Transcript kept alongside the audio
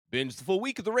Binge the full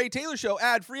week of The Ray Taylor Show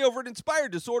ad-free over at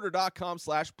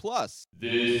inspireddisorder.com/plus.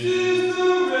 This is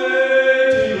The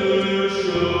Ray Taylor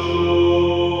Show.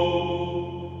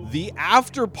 The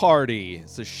Afterparty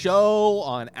is a show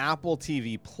on Apple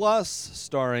TV Plus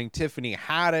starring Tiffany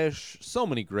Haddish, so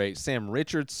many great, Sam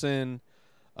Richardson.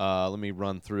 Let me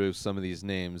run through some of these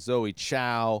names. Zoe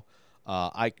Chow,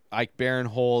 Ike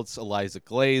Barinholtz, Eliza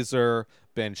Glazer,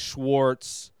 Ben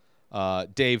Schwartz,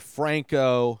 Dave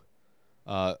Franco,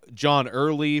 John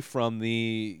Early from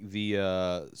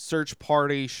the Search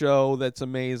Party show. That's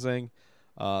amazing.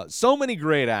 So many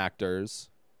great actors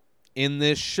in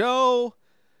this show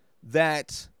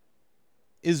that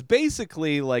is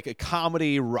basically like a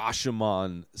comedy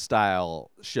Rashomon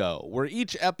style show where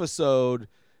each episode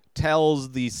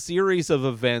tells the series of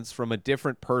events from a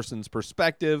different person's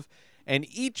perspective, and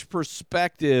each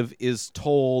perspective is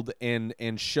told and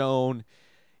shown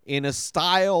in a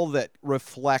style that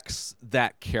reflects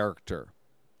that character,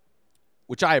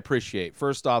 which I appreciate.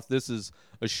 First off, this is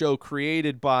a show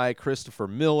created by Christopher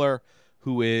Miller,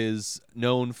 who is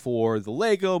known for the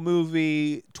Lego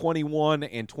Movie, 21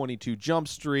 and 22 Jump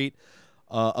Street,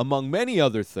 among many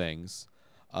other things.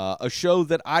 A show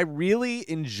that I really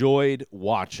enjoyed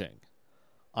watching.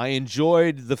 I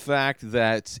enjoyed the fact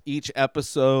that each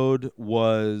episode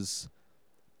was,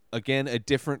 again, a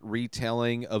different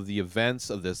retelling of the events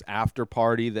of this after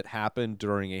party that happened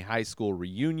during a high school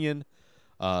reunion.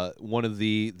 One of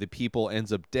the people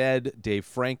ends up dead. Dave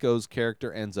Franco's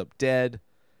character ends up dead.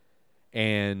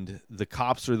 And the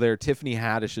cops are there. Tiffany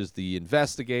Haddish is the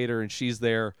investigator, and she's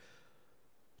there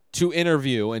to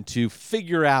interview and to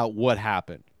figure out what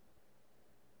happened.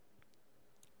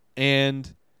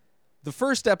 And the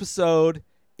first episode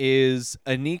is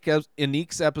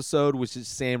Anik's episode, which is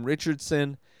Sam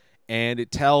Richardson, and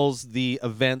it tells the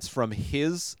events from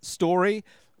his story,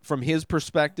 from his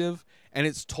perspective, and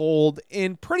it's told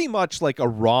in pretty much like a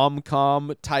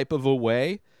rom-com type of a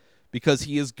way, because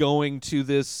he is going to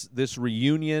this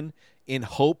reunion in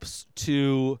hopes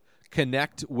to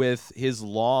connect with his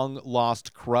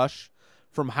long-lost crush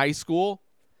from high school,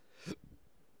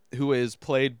 who is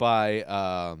played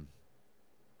by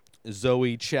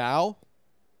Zoe Chow.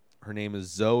 Her name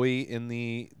is Zoe in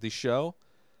the show.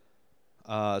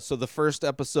 So the first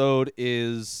episode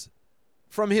is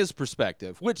from his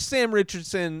perspective, which Sam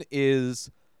Richardson is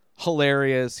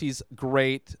hilarious. He's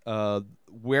great.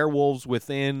 Werewolves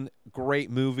Within,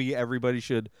 great movie. Everybody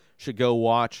should go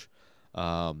watch.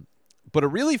 But a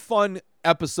really fun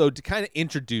episode to kind of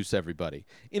introduce everybody.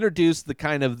 Introduce the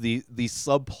kind of the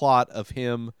subplot of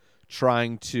him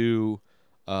trying to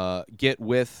get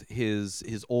with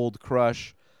his old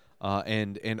crush,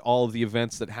 and all of the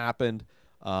events that happened.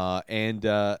 And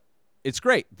it's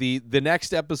great. The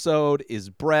next episode is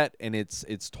Brett, and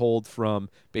it's told from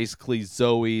basically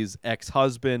Zoe's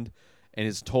ex-husband, and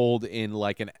it's told in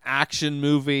like an action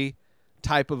movie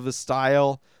type of a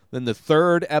style. Then the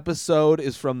third episode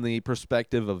is from the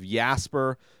perspective of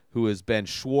Jasper, who is Ben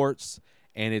Schwartz,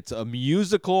 and it's a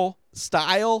musical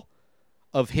style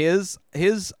of his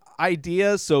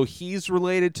idea. So he's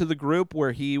related to the group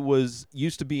where he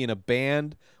used to be in a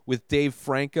band with Dave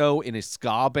Franco, in a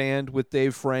ska band with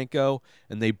Dave Franco,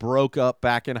 and they broke up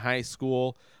back in high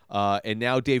school. And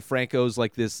now Dave Franco's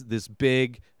like this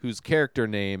big, whose character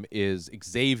name is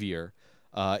Xavier.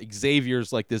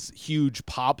 Xavier's like this huge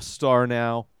pop star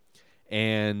now,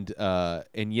 and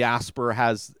Jasper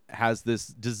has this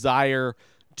desire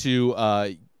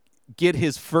to get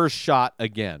his first shot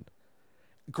again.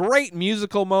 Great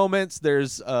musical moments.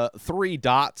 There's Three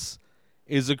Dots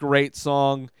is a great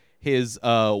song. His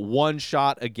One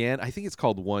Shot Again, I think it's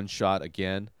called One Shot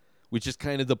Again, which is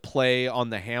kind of the play on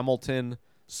the Hamilton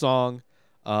song.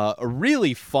 A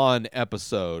really fun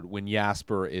episode when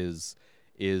Jasper is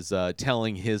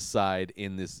telling his side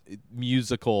in this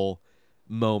musical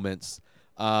moments.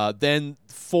 Then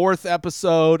fourth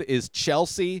episode is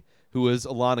Chelsea, who is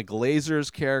Alana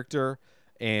Glazer's character,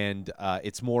 and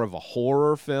it's more of a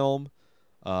horror film.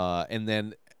 And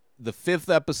then the fifth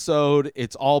episode,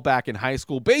 it's all back in high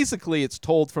school. Basically, it's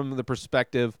told from the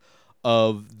perspective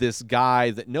of this guy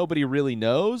that nobody really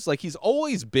knows. Like, he's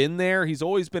always been there. He's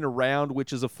always been around,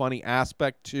 which is a funny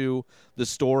aspect to the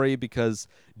story, because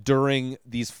during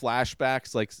these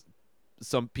flashbacks, like,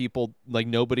 some people, like,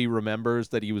 nobody remembers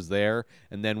that he was there,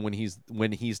 and then when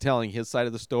he's telling his side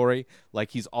of the story, like,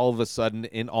 he's all of a sudden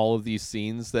in all of these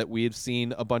scenes that we have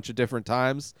seen a bunch of different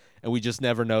times, and we just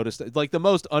never noticed it. Like, the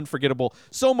most unforgettable,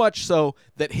 so much so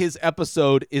that his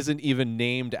episode isn't even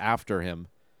named after him.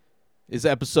 His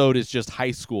episode is just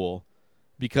high school,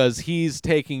 because he's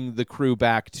taking the crew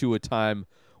back to a time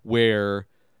where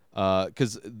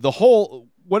because the whole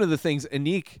one of the things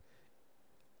Anik,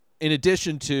 in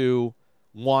addition to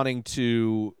wanting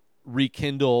to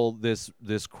rekindle this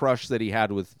crush that he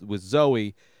had with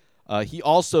Zoe, he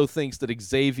also thinks that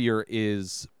Xavier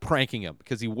is pranking him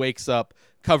because he wakes up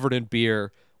covered in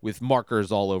beer with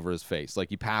markers all over his face. Like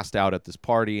he passed out at this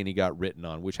party and he got written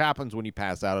on, which happens when you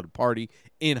pass out at a party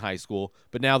in high school.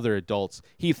 But now they're adults.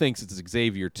 He thinks it's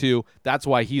Xavier too. That's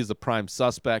why he is a prime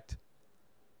suspect.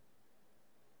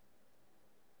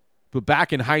 But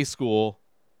back in high school,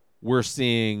 we're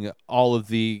seeing why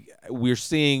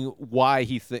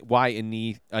why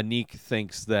Anik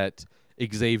thinks that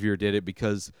Xavier did it,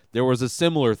 because there was a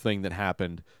similar thing that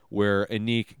happened where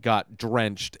Anik got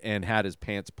drenched and had his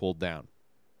pants pulled down.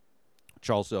 Which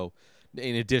also,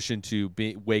 in addition to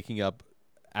waking up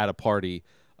at a party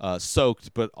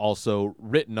soaked but also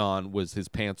written on, was his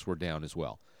pants were down as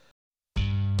well.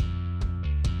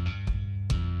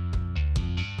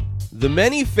 The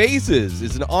Many Faces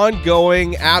is an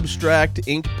ongoing abstract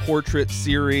ink portrait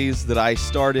series that I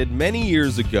started many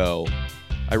years ago.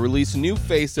 I release a new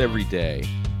face every day,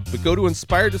 but go to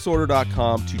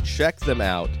inspireddisorder.com to check them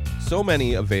out. So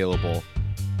many available.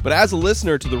 But as a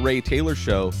listener to The Ray Taylor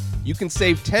Show, you can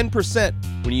save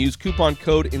 10% when you use coupon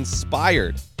code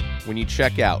INSPIRED when you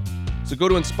check out. So go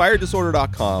to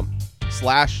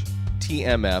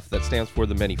inspireddisorder.com/TMF. That stands for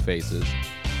The Many Faces.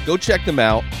 Go check them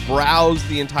out, browse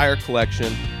the entire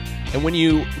collection, and when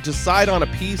you decide on a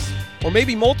piece, or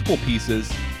maybe multiple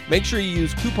pieces, make sure you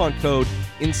use coupon code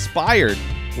INSPIRED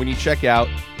when you check out,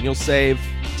 and you'll save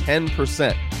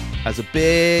 10%. As a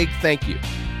big thank you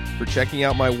for checking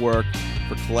out my work,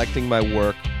 for collecting my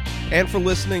work, and for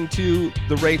listening to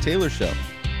The Ray Taylor Show.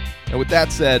 And with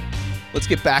that said, let's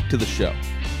get back to the show.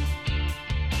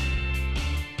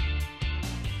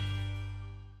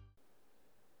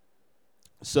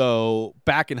 So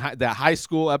back in that high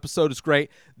school episode is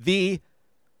great. The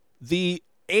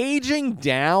aging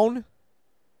down,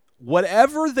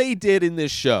 whatever they did in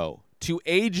this show to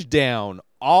age down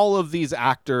all of these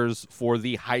actors for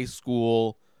the high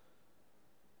school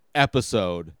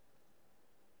episode,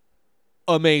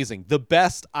 amazing. The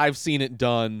best I've seen it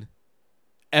done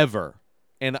ever.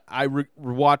 And I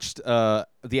reviewed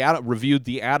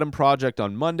The Adam Project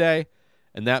on Monday.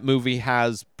 And that movie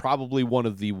has probably one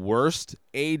of the worst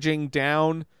aging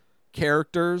down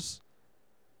characters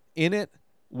in it,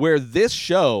 where this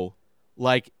show,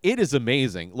 like, it is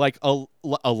amazing. Like,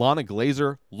 Alana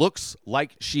Glazer looks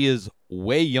like she is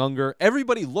way younger.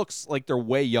 Everybody looks like they're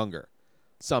way younger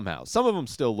somehow. Some of them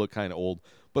still look kind of old.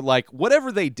 But, like,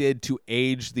 whatever they did to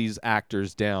age these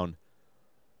actors down,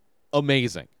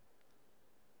 amazing.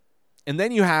 And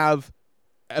then you have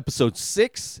episode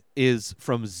 6 is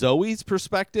from Zoe's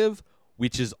perspective,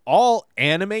 which is all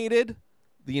animated.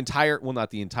 Not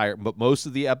the entire, but most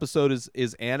of the episode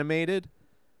is animated,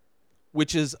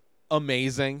 which is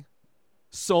amazing.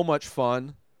 So much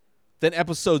fun. Then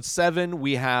episode 7,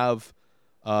 we have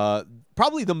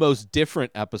probably the most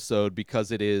different episode,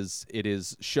 because it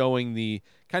is showing the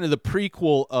kind of the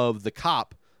prequel of the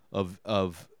cop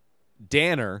of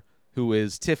Danner, who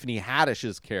is Tiffany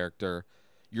Haddish's character.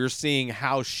 You're seeing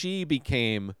how she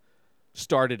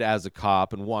started as a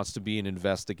cop and wants to be an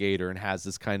investigator, and has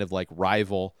this kind of like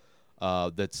rival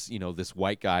that's, this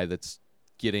white guy that's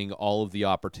getting all of the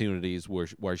opportunities,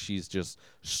 where she's just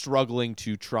struggling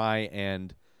to try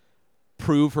and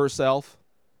prove herself.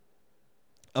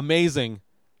 Amazing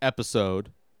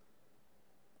episode.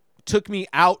 Took me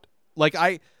out,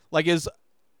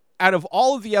 out of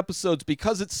all of the episodes,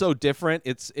 because it's so different,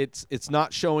 it's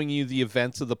not showing you the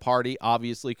events of the party,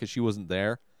 obviously, because she wasn't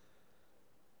there.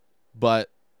 But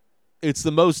it's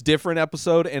the most different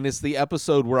episode, and it's the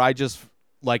episode where I just,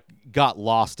 got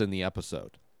lost in the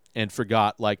episode and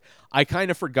forgot, I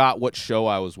kind of forgot what show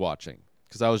I was watching,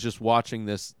 because I was just watching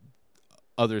this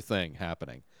other thing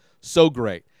happening. So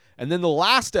great. And then the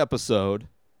last episode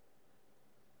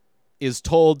is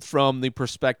told from the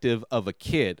perspective of a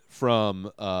kid, from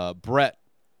Brett.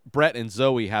 Brett and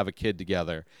Zoe have a kid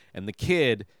together, and the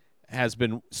kid has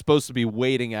been supposed to be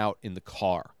waiting out in the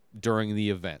car during the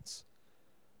events.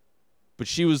 But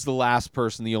she was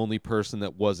the only person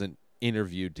that wasn't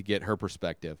interviewed to get her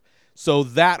perspective. So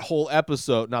that whole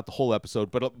episode, not the whole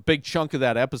episode, but a big chunk of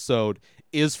that episode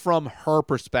is from her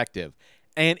perspective.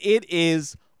 And it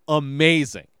is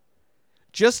amazing.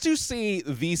 Just to see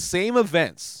these same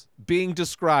events being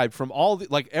described from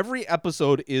every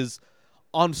episode is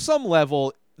on some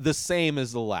level the same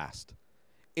as the last.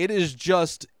 It is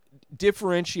just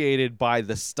differentiated by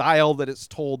the style that it's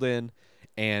told in,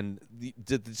 and the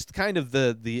kind of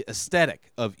the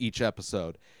aesthetic of each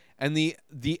episode. And the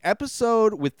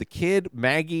episode with the kid,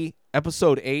 Maggie,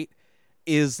 episode 8,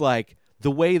 is like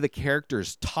the way the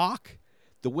characters talk,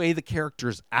 the way the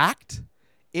characters act.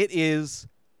 It is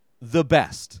the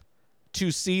best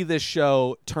to see this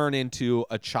show turn into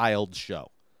a child's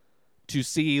show, to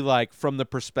see like from the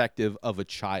perspective of a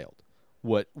child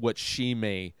what she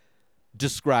may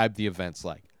describe the events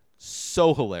like.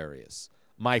 So hilarious.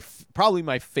 Probably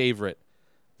my favorite.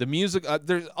 The music,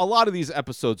 there's a lot of these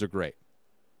episodes are great.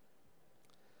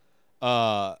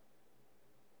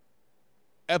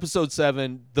 Episode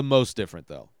 7, the most different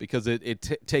though, because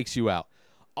it takes you out.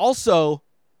 Also,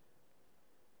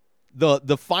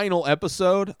 the final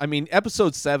episode, I mean,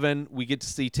 episode 7, we get to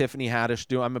see Tiffany Haddish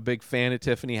do. I'm a big fan of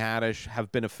Tiffany Haddish,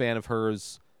 have been a fan of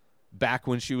hers back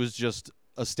when she was just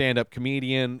a stand-up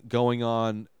comedian going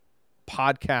on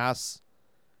podcasts.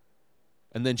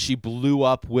 And then she blew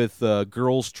up with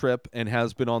Girls Trip and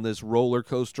has been on this roller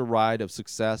coaster ride of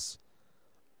success.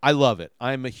 I love it.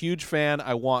 I'm a huge fan.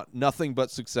 I want nothing but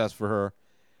success for her,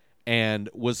 and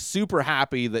was super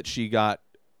happy that she got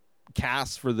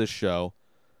cast for this show.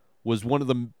 Was one of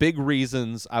the big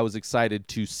reasons I was excited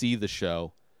to see the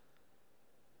show.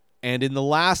 And in the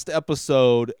last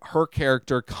episode, her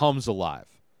character comes alive.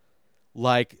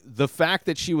 Like, the fact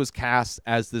that she was cast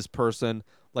as this person,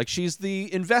 like, she's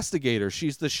the investigator,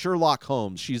 she's the Sherlock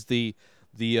Holmes, she's the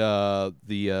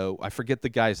I forget the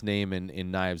guy's name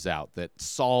in Knives Out that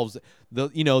solves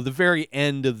the very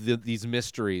end of these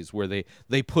mysteries where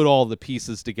they put all the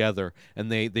pieces together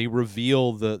and they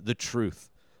reveal the truth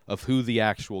of who the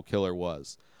actual killer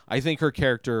was. I think her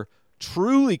character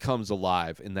truly comes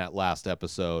alive in that last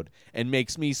episode and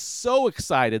makes me so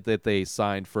excited that they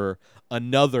signed for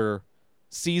another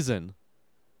season,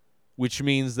 which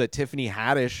means that Tiffany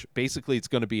Haddish, basically it's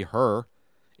going to be her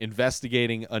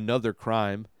investigating another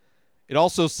crime. It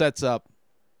also sets up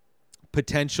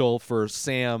potential for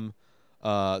Sam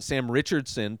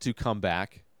Richardson to come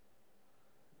back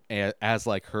as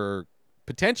like her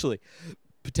potentially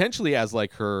as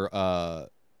like her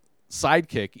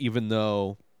sidekick, even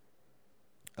though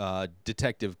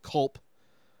Detective Culp,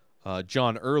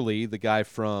 John Early, the guy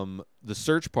from The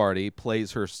Search Party,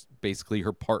 plays basically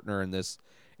her partner in this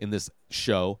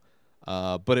show.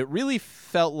 But it really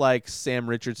felt like Sam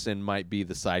Richardson might be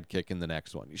the sidekick in the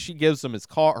next one. She gives him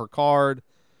her card.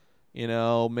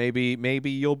 Maybe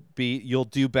you'll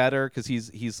do better, because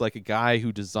he's like a guy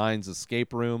who designs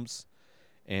escape rooms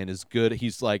and is good.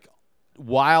 He's like,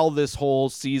 while this whole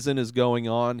season is going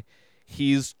on,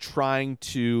 he's trying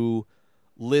to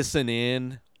listen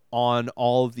in on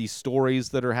all of these stories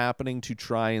that are happening to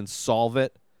try and solve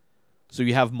it. So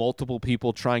you have multiple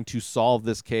people trying to solve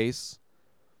this case.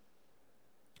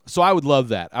 So I would love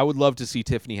that. I would love to see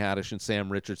Tiffany Haddish and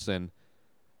Sam Richardson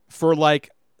for like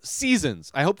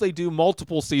seasons. I hope they do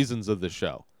multiple seasons of the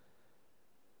show.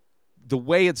 The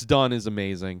way it's done is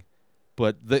amazing,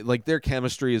 but their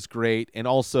chemistry is great, and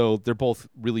also they're both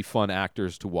really fun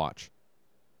actors to watch.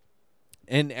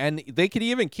 And they could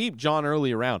even keep John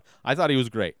Early around. I thought he was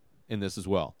great in this as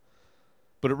well.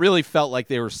 But it really felt like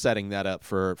they were setting that up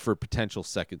for potential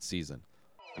second season.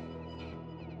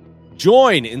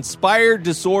 Join Inspired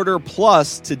Disorder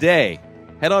Plus today.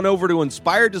 Head on over to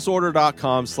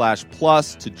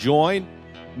inspireddisorder.com/plus to join.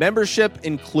 Membership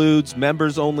includes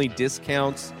members-only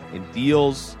discounts and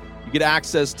deals. You get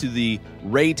access to the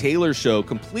Ray Taylor Show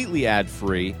completely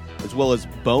ad-free, as well as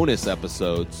bonus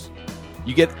episodes.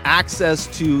 You get access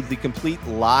to the complete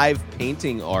live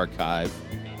painting archive.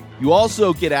 You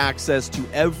also get access to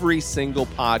every single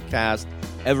podcast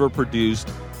ever produced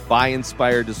by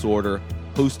Inspired Disorder,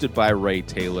 hosted by Ray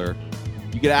Taylor.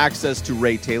 You get access to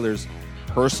Ray Taylor's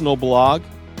personal blog,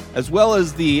 as well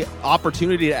as the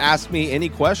opportunity to ask me any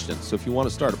questions. So if you want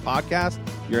to start a podcast,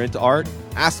 you're into art,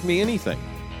 ask me anything.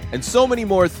 And so many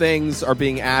more things are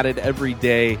being added every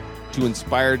day to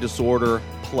Inspired Disorder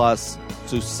Plus.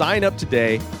 So sign up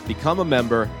today, become a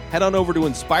member, head on over to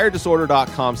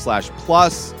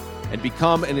inspireddisorder.com/plus and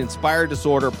become an Inspired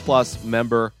Disorder Plus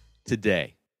member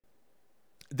today.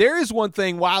 There is one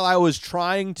thing while I'm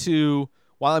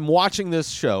watching this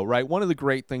show, right? One of the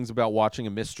great things about watching a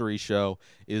mystery show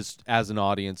is, as an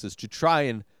audience, is to try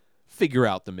and figure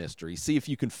out the mystery. See if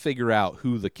you can figure out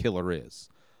who the killer is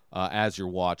as you're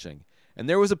watching. And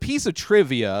there was a piece of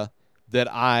trivia that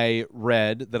I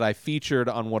read that I featured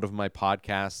on one of my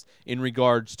podcasts in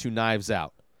regards to Knives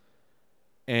Out.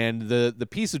 And the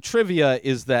piece of trivia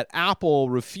is that Apple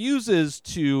refuses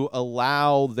to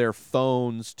allow their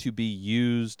phones to be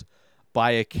used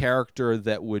by a character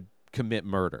that would commit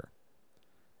murder,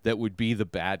 that would be the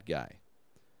bad guy.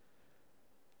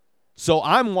 So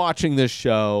I'm watching this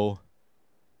show,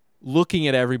 looking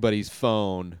at everybody's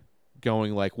phone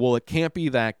going like, well, it can't be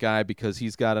that guy because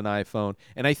he's got an iPhone.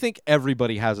 And I think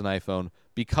everybody has an iPhone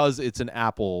because it's an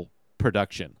Apple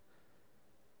production.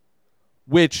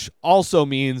 Which also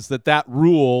means that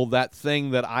rule, that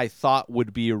thing that I thought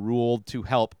would be a rule to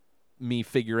help me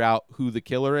figure out who the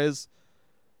killer is,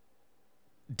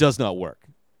 does not work.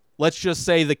 Let's just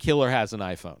say the killer has an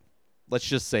iPhone. Let's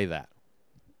just say that.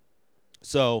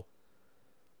 So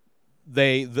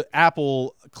the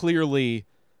Apple clearly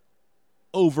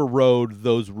overrode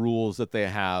those rules that they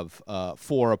have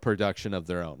for a production of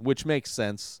their own, which makes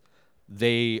sense.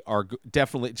 They are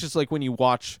definitely, just like when you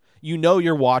watch,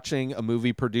 you're watching a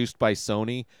movie produced by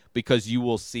Sony because you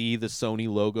will see the Sony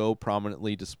logo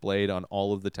prominently displayed on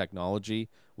all of the technology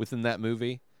within that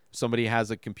movie. Somebody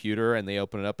has a computer and they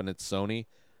open it up and it's Sony.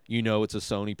 It's a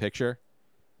Sony picture.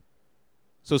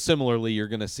 So similarly, you're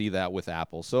going to see that with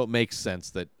Apple. So it makes sense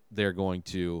that they're going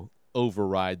to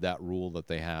override that rule that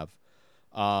they have.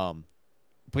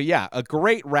 But yeah, a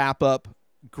great wrap up,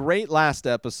 great last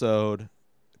episode.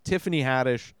 Tiffany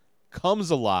Haddish comes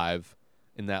alive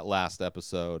in that last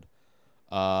episode.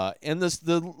 And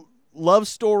the love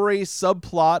story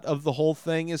subplot of the whole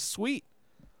thing is sweet.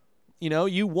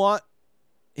 You want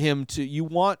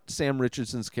Sam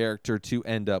Richardson's character to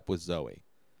end up with Zoe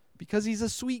because he's a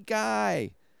sweet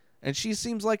guy. And she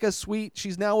seems like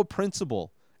she's now a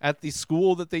principal at the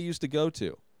school that they used to go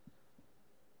to.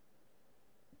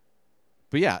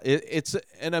 But yeah, it's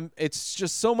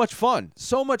just so much fun.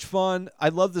 So much fun. I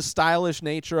love the stylish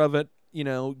nature of it.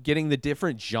 Getting the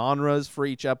different genres for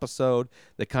each episode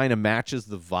that kind of matches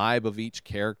the vibe of each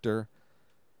character.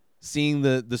 Seeing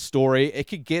the story, it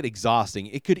could get exhausting.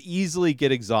 It could easily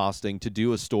get exhausting to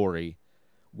do a story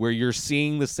where you're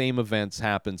seeing the same events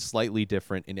happen slightly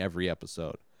different in every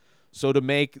episode. So to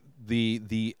make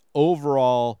the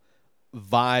overall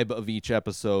vibe of each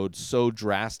episode so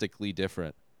drastically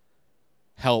different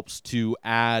helps to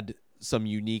add some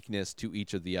uniqueness to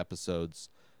each of the episodes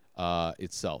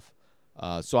itself.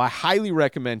 So I highly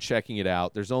recommend checking it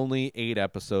out. There's only 8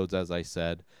 episodes, as I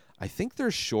said. I think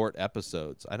they're short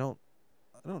episodes. I don't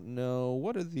know.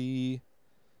 What are the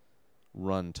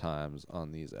run times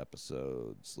on these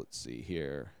episodes? Let's see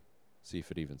here. See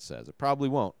if it even says. It probably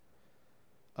won't.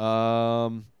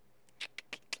 Nope.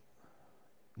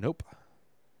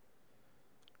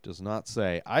 Does not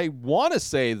say. I want to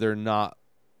say they're not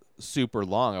super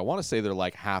long. I want to say they're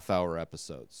like half-hour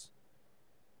episodes.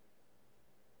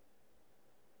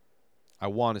 I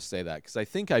want to say that because I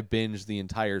think I binged the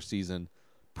entire season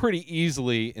pretty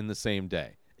easily in the same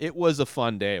day. It was a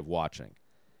fun day of watching.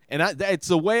 And it's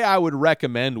the way I would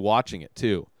recommend watching it,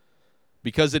 too.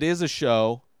 Because it is a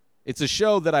show. It's a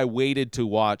show that I waited to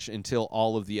watch until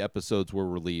all of the episodes were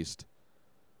released.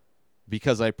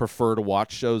 Because I prefer to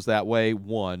watch shows that way,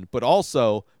 one. But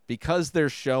also, because they're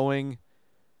showing,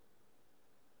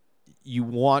 you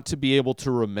want to be able to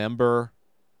remember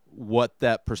what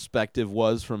that perspective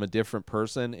was from a different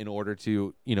person in order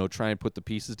to, try and put the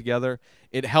pieces together.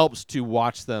 It helps to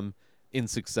watch them in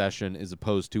succession as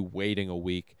opposed to waiting a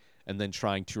week and then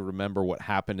trying to remember what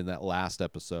happened in that last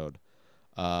episode.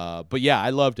 But yeah,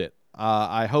 I loved it.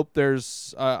 I hope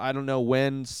there's, I don't know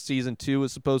when season 2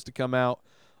 is supposed to come out,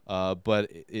 but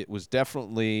it was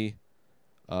definitely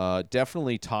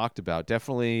talked about,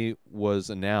 definitely was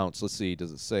announced. Let's see,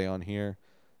 does it say on here?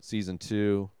 Season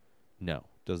 2? No.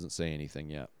 Doesn't say anything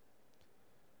yet.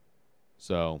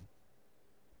 So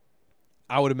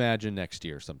I would imagine next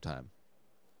year sometime.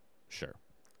 Sure.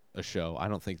 A show. I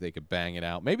don't think they could bang it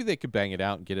out. Maybe they could bang it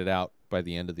out and get it out by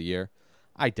the end of the year.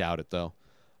 I doubt it, though.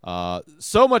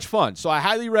 So much fun. So I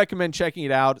highly recommend checking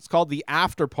it out. It's called The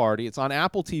Afterparty. It's on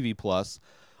Apple TV Plus,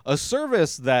 a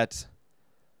service that,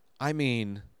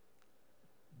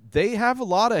 they have a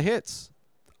lot of hits,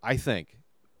 I think.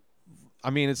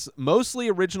 It's mostly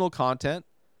original content.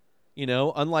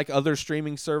 Unlike other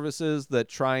streaming services that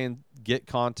try and get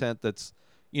content that's,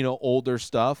 older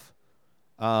stuff.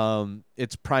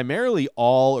 It's primarily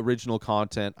all original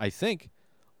content, I think,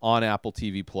 on Apple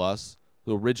TV Plus.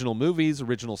 The original movies,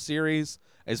 original series.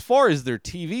 As far as their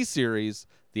TV series,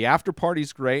 The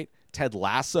Afterparty's great. Ted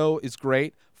Lasso is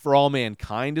great. For All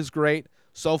Mankind is great.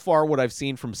 So far, what I've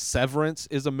seen from Severance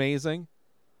is amazing.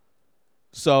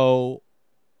 So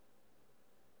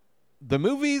the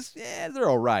movies, they're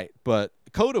all right. But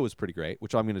Coda was pretty great,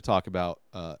 which I'm going to talk about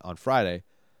on Friday.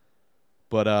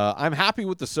 But I'm happy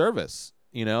with the service.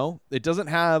 It doesn't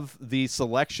have the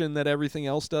selection that everything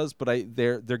else does, but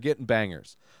they're getting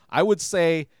bangers. I would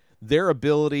say their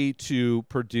ability to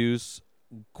produce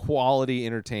quality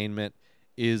entertainment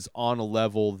is on a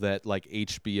level that like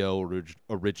HBO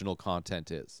original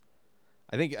content is.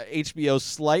 I think HBO's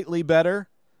slightly better,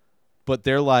 but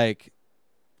they're like,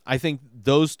 I think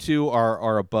those two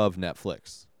are above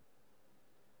Netflix.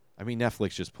 I mean,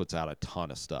 Netflix just puts out a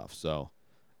ton of stuff, so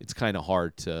it's kind of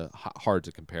hard to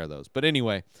compare those. But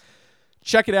anyway,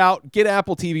 check it out. Get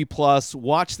Apple TV Plus.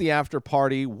 Watch The After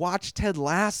Party. Watch Ted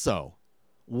Lasso.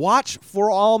 Watch For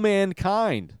All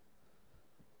Mankind.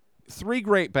 3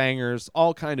 great bangers,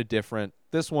 all kind of different.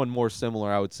 This one more similar,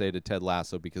 I would say, to Ted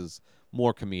Lasso because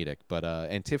more comedic. But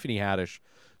and Tiffany Haddish,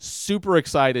 super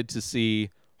excited to see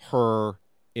her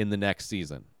in the next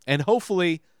season. And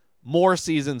hopefully more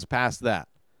seasons past that.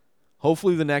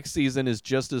 Hopefully the next season is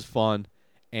just as fun,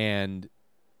 and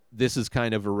this is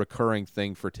kind of a recurring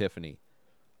thing for Tiffany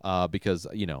because,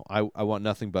 I want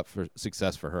nothing but for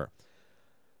success for her.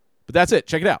 But that's it.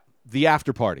 Check it out. The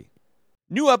After Party.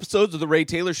 New episodes of The Ray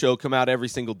Taylor Show come out every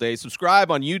single day. Subscribe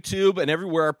on YouTube and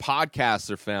everywhere our podcasts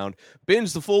are found.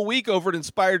 Binge the full week over at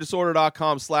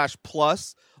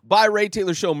inspireddisorder.com/plus. Buy Ray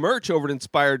Taylor Show merch over at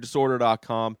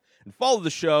inspireddisorder.com. And follow the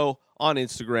show on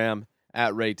Instagram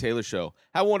at Ray Taylor Show.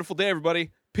 Have a wonderful day,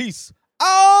 everybody. Peace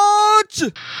out!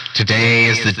 Today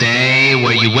is the day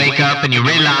where you wake up and you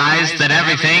realize that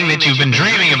everything that you've been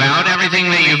dreaming about, everything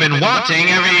that you've been wanting,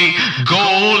 every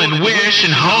goal and wish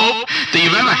and hope that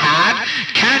you've ever had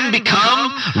can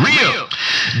become real.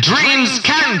 Dreams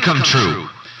can come true.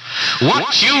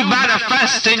 What you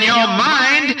manifest in your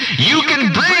mind, you can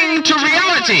bring to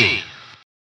reality.